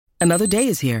Another day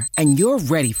is here, and you're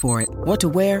ready for it. What to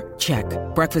wear? Check.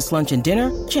 Breakfast, lunch, and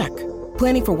dinner? Check.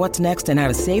 Planning for what's next and how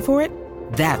to save for it?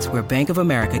 That's where Bank of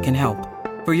America can help.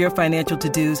 For your financial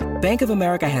to-dos, Bank of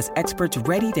America has experts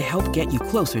ready to help get you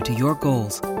closer to your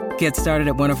goals. Get started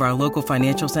at one of our local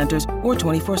financial centers or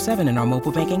 24/7 in our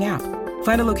mobile banking app.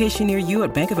 Find a location near you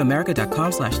at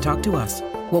bankofamerica.com/talktous.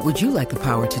 What would you like the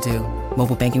power to do?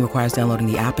 Mobile banking requires downloading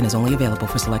the app and is only available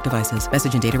for select devices.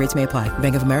 Message and data rates may apply.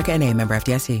 Bank of America N.A., member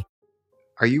FDIC.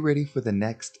 Are you ready for the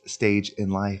next stage in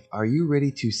life? Are you ready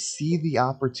to see the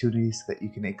opportunities so that you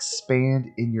can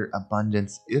expand in your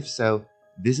abundance? If so,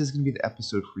 this is going to be the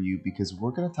episode for you, because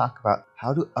we're going to talk about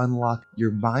how to unlock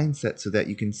your mindset so that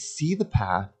you can see the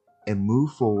path and move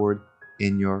forward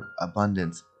in your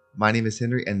abundance. My name is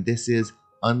Henry, and this is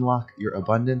Unlock Your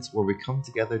Abundance, where we come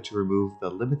together to remove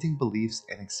the limiting beliefs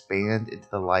and expand into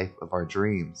the life of our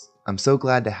dreams. I'm so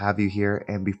glad to have you here,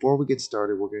 and before we get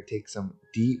started, we're going to take some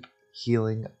deep,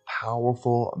 healing,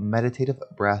 powerful, meditative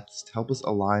breaths to help us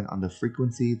align on the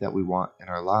frequency that we want in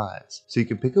our lives. So you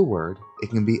can pick a word. It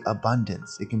can be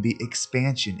abundance, it can be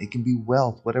expansion, it can be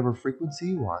wealth, whatever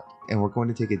frequency you want. And we're going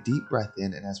to take a deep breath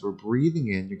in, and as we're breathing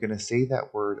in, you're going to say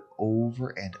that word over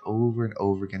and over and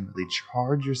over again. Really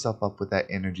charge yourself up with that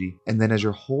energy. And then as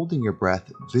you're holding your breath,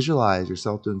 visualize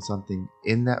yourself doing something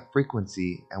in that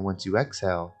frequency. And once you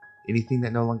exhale, anything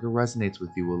that no longer resonates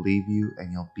with you will leave you,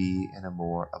 and you'll be in a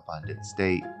more abundant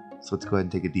state. So let's go ahead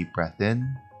and take a deep breath in.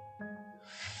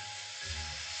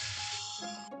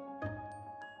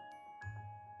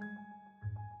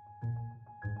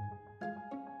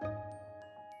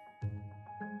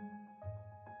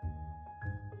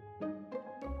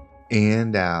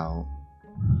 And out.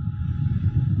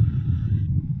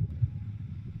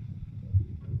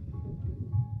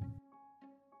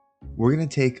 We're going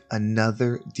to take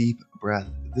another deep breath.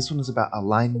 This one is about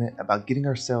alignment, about getting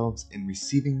ourselves in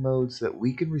receiving mode so that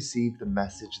we can receive the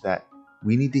message that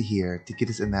we need to hear to get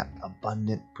us in that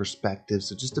abundant perspective.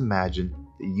 So just imagine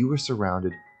that you are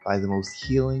surrounded by the most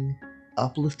healing,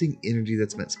 uplifting energy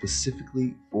that's meant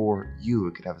specifically for you.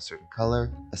 It could have a certain color,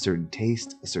 a certain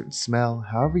taste, a certain smell,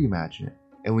 however you imagine it.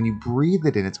 And when you breathe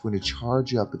it in, it's going to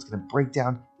charge you up. It's going to break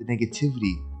down the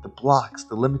negativity, the blocks,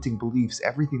 the limiting beliefs,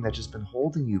 everything that's just been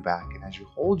holding you back. And as you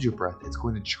hold your breath, it's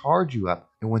going to charge you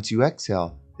up. And once you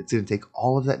exhale, it's going to take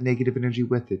all of that negative energy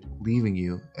with it, leaving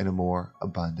you in a more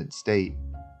abundant state.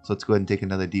 So let's go ahead and take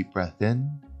another deep breath in.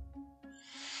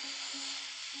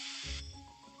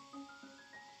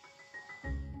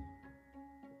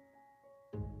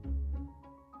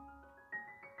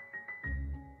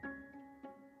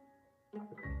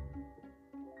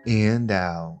 And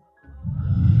out.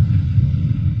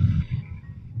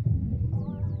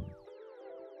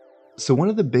 So one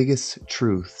of the biggest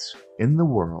truths in the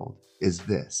world is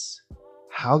this: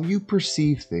 how you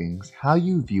perceive things, how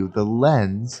you view, the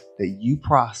lens that you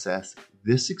process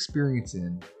this experience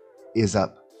in is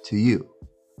up to you.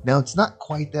 Now, it's not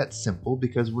quite that simple,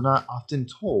 because we're not often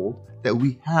told that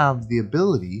we have the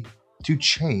ability to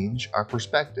change our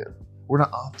perspective. We're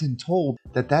not often told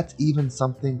that that's even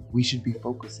something we should be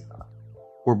focusing on.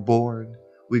 We're born,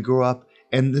 we grow up,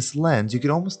 and this lens, you can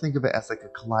almost think of it as like a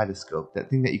kaleidoscope, that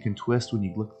thing that you can twist when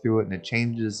you look through it, and it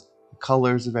changes the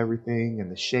colors of everything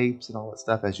and the shapes and all that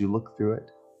stuff as you look through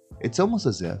it. It's almost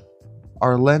as if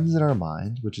our lens in our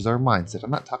mind, which is our mindset,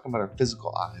 I'm not talking about our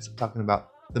physical eyes, I'm talking about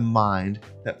the mind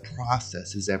that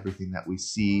processes everything that we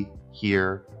see,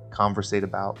 hear, conversate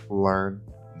about, learn,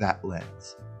 that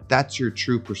lens. That's your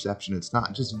true perception. It's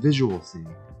not just visual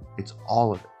seeing, it's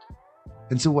all of it.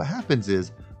 And so what happens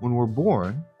is, when we're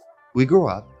born, we grow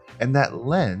up, and that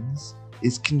lens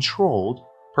is controlled,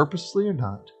 purposely or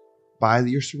not, by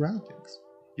your surroundings.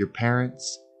 Your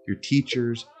parents, your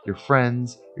teachers, your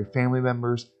friends, your family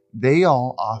members, they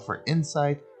all offer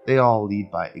insight. They all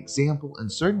lead by example in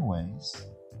certain ways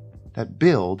that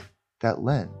build that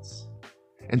lens.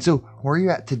 And so where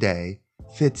you're at today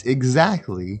fits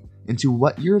exactly into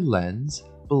what your lens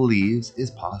believes is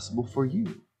possible for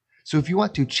you. So if you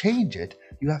want to change it,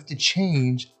 you have to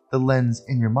change the lens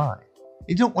in your mind.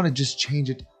 You don't want to just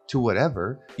change it to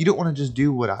whatever. You don't want to just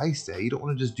do what I say. You don't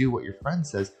want to just do what your friend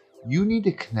says. You need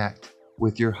to connect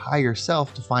with your higher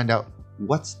self to find out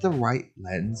what's the right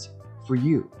lens for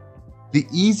you. The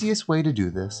easiest way to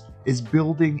do this is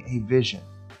building a vision,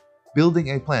 building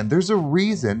a plan. There's a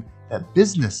reason that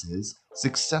businesses,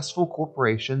 successful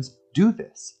corporations do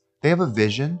this. They have a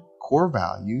vision, core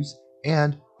values,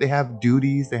 and they have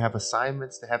duties, they have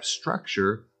assignments, they have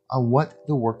structure on what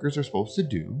the workers are supposed to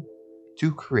do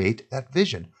to create that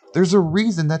vision. There's a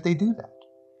reason that they do that.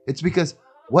 It's because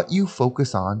what you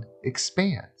focus on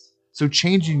expands. So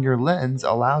changing your lens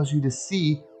allows you to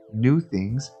see new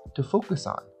things to focus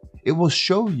on. It will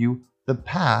show you the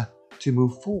path to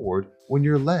move forward when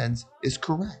your lens is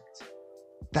correct.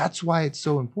 That's why it's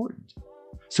so important.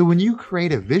 So when you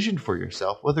create a vision for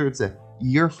yourself, whether it's a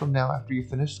year from now after you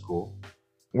finish school,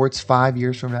 or it's 5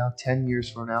 years from now, 10 years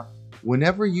from now,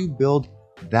 whenever you build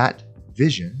that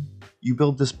vision, you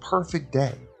build this perfect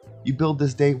day. You build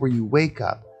this day where you wake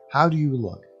up. How do you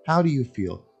look? How do you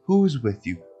feel? Who's with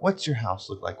you? What's your house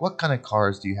look like? What kind of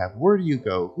cars do you have? Where do you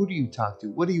go? Who do you talk to?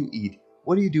 What do you eat?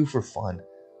 What do you do for fun?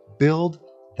 Build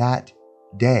that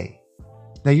day.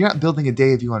 Now, you're not building a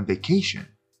day of you on vacation.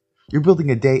 You're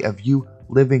building a day of you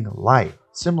living life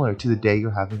similar to the day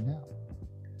you're having now.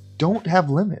 Don't have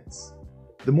limits.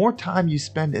 The more time you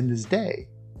spend in this day,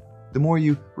 the more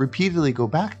you repeatedly go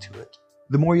back to it,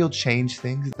 the more you'll change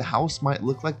things. The house might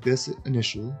look like this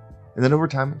initially, and then over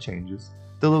time it changes.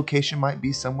 The location might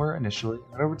be somewhere initially,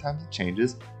 and over time it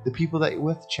changes. The people that you're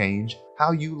with change.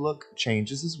 How you look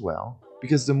changes as well,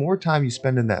 because the more time you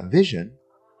spend in that vision,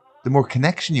 the more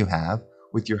connection you have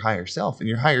with your higher self, and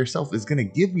your higher self is going to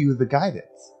give you the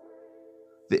guidance.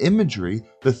 The imagery,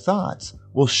 the thoughts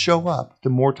will show up the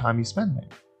more time you spend there.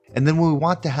 And then when we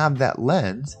want to have that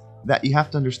lens, that you have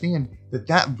to understand that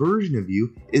that version of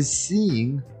you is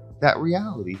seeing that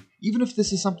reality. Even if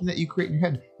this is something that you create in your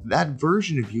head, that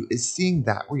version of you is seeing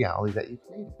that reality that you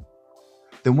created.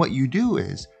 Then what you do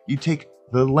is you take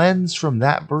the lens from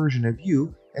that version of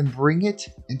you and bring it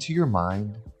into your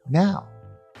mind now.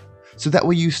 So that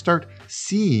way you start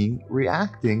seeing,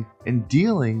 reacting, and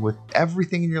dealing with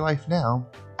everything in your life now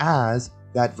as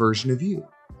that version of you.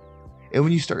 And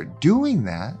when you start doing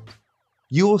that,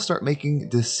 you will start making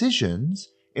decisions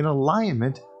in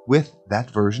alignment with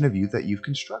that version of you that you've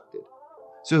constructed.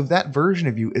 So if that version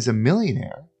of you is a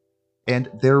millionaire and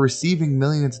they're receiving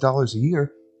millions of dollars a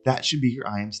year, that should be your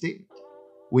I am statement.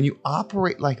 When you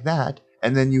operate like that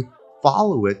and then you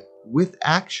follow it with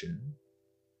action,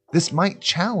 this might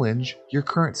challenge your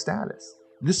current status.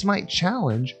 This might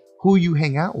challenge who you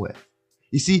hang out with.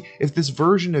 You see, if this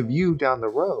version of you down the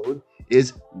road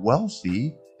is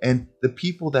wealthy and the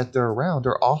people that they're around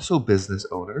are also business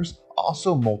owners,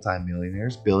 also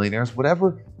multimillionaires, billionaires,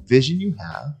 whatever vision you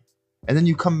have, and then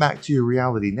you come back to your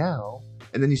reality now,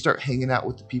 and then you start hanging out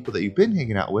with the people that you've been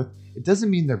hanging out with, it doesn't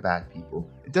mean they're bad people.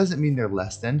 It doesn't mean they're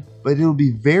less than, but it'll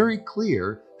be very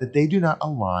clear that they do not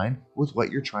align with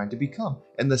what you're trying to become.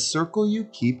 And the circle you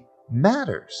keep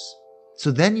matters. So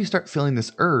then you start feeling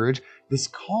this urge, this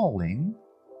calling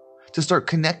to start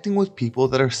connecting with people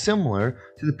that are similar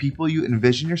to the people you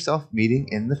envision yourself meeting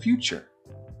in the future.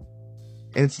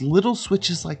 And it's little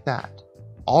switches like that.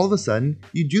 All of a sudden,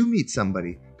 you do meet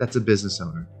somebody that's a business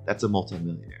owner, that's a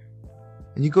multimillionaire.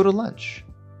 And you go to lunch.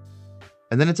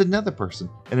 And then it's another person,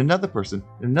 and another person,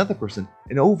 and another person.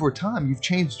 And over time, you've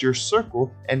changed your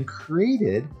circle and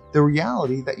created the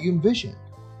reality that you envisioned.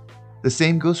 The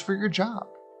same goes for your job.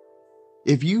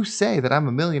 If you say that I'm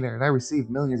a millionaire and I receive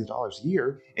millions of dollars a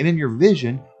year, and in your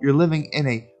vision, you're living in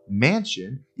a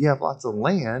mansion, you have lots of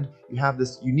land, you have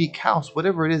this unique house,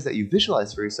 whatever it is that you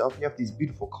visualize for yourself, you have these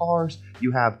beautiful cars,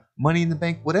 you have money in the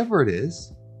bank, whatever it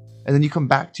is, and then you come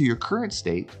back to your current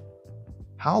state,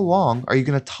 how long are you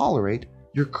going to tolerate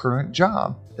your current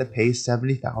job that pays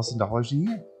 $70,000 a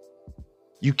year?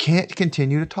 You can't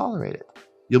continue to tolerate it.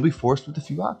 You'll be forced with a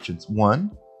few options.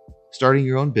 1, starting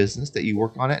your own business that you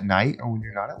work on at night or when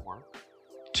you're not at work.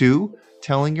 2,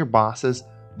 telling your bosses,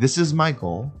 this is my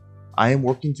goal. I am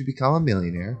working to become a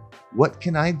millionaire. What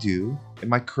can I do in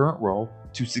my current role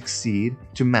to succeed,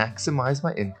 to maximize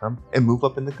my income and move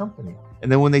up in the company?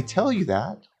 And then when they tell you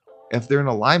that, if they're in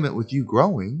alignment with you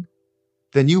growing,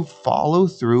 then you follow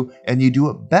through and you do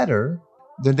it better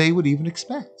than they would even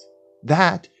expect.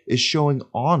 That is showing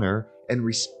honor and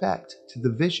respect to the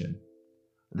vision.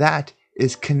 That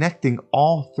is connecting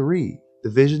all three, the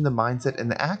vision, the mindset, and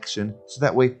the action, so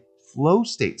that way flow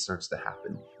state starts to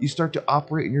happen. You start to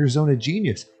operate in your zone of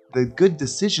genius. The good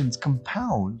decisions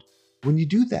compound when you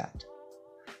do that.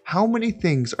 How many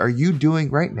things are you doing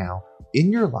right now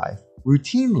in your life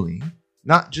routinely,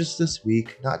 not just this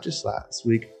week, not just last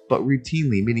week, but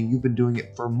routinely, meaning you've been doing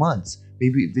it for months,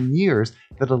 maybe even years,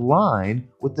 that align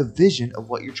with the vision of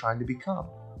what you're trying to become?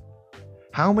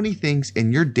 How many things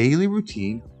in your daily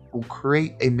routine will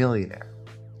create a millionaire?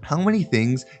 How many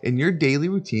things in your daily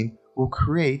routine will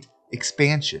create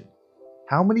expansion?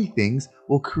 How many things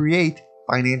will create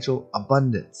financial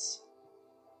abundance?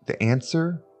 The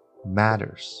answer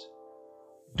matters.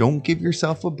 Don't give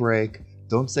yourself a break.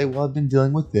 Don't say, well, I've been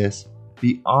dealing with this.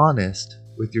 Be honest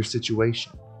with your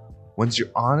situation. Once you're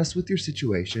honest with your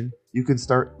situation, you can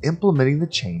start implementing the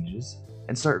changes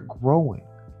and start growing.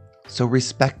 So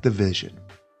respect the vision.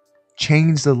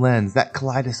 change the lens, that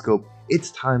kaleidoscope.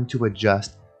 It's time to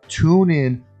adjust. Tune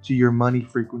in to your money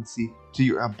frequency, to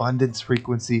your abundance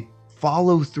frequency.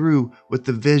 Follow through with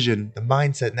the vision, the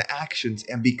mindset, and the actions,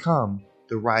 and become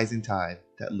the rising tide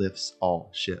that lifts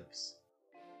all ships.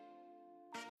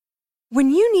 When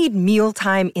you need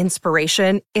mealtime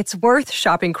inspiration, it's worth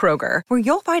shopping Kroger, where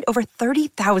you'll find over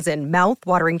 30,000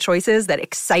 mouth-watering choices that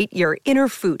excite your inner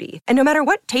foodie. And no matter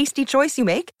what tasty choice you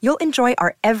make, you'll enjoy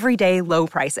our everyday low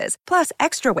prices, plus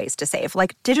extra ways to save,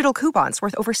 like digital coupons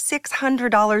worth over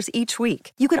 $600 each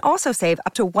week. You can also save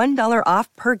up to $1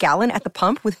 off per gallon at the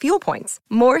pump with fuel points.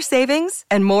 More savings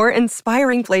and more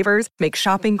inspiring flavors make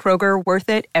shopping Kroger worth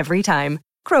it every time.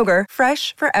 Kroger,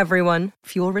 fresh for everyone.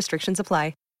 Fuel restrictions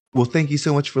apply. Well, thank you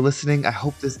so much for listening. I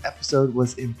hope this episode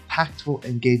was impactful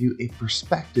and gave you a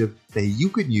perspective that you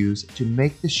could use to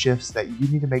make the shifts that you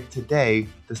need to make today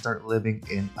to start living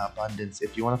in abundance.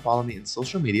 If you want to follow me in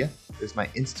social media, there's my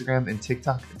Instagram and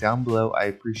TikTok down below. I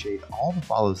appreciate all the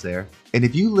follows there. And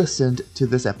if you listened to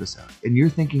this episode and you're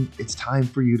thinking it's time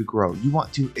for you to grow, you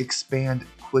want to expand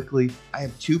quickly, I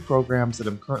have 2 programs that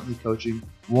I'm currently coaching.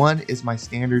 One is my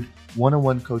standard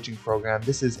one-on-one coaching program.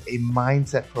 This is a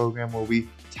mindset program where we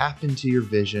tap into your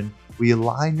vision. We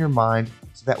align your mind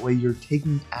so that way you're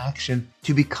taking action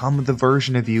to become the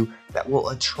version of you that will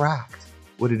attract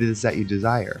what it is that you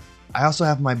desire. I also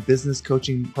have my business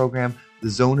coaching program, The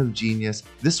Zone of Genius.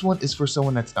 This one is for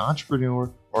someone that's an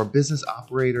entrepreneur or a business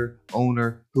operator,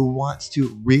 owner who wants to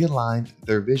realign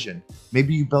their vision.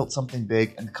 Maybe you built something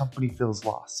big and the company feels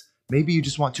lost. Maybe you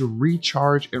just want to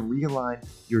recharge and realign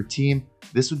your team.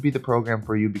 This would be the program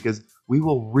for you, because we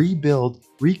will rebuild,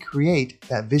 recreate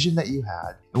that vision that you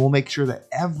had, and we'll make sure that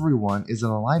everyone is in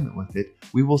alignment with it.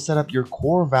 We will set up your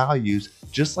core values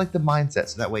just like the mindset,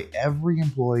 so that way every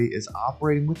employee is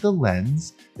operating with the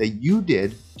lens that you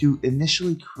did to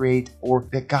initially create or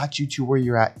that got you to where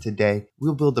you're at today.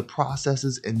 We'll build the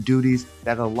processes and duties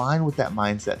that align with that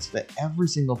mindset so that every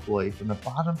single employee from the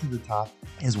bottom to the top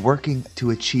is working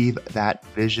to achieve that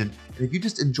vision. And if you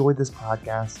just enjoyed this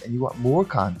podcast and you want more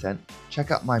content,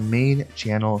 check out my main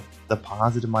channel, The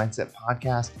Positive Mindset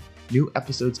Podcast. New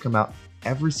episodes come out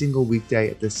every single weekday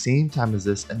at the same time as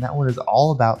this, and that one is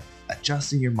all about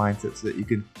adjusting your mindset so that you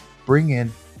can bring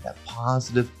in that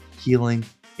positive, healing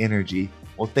energy.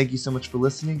 Well, thank you so much for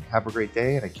listening. Have a great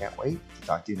day, and I can't wait to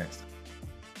talk to you next time.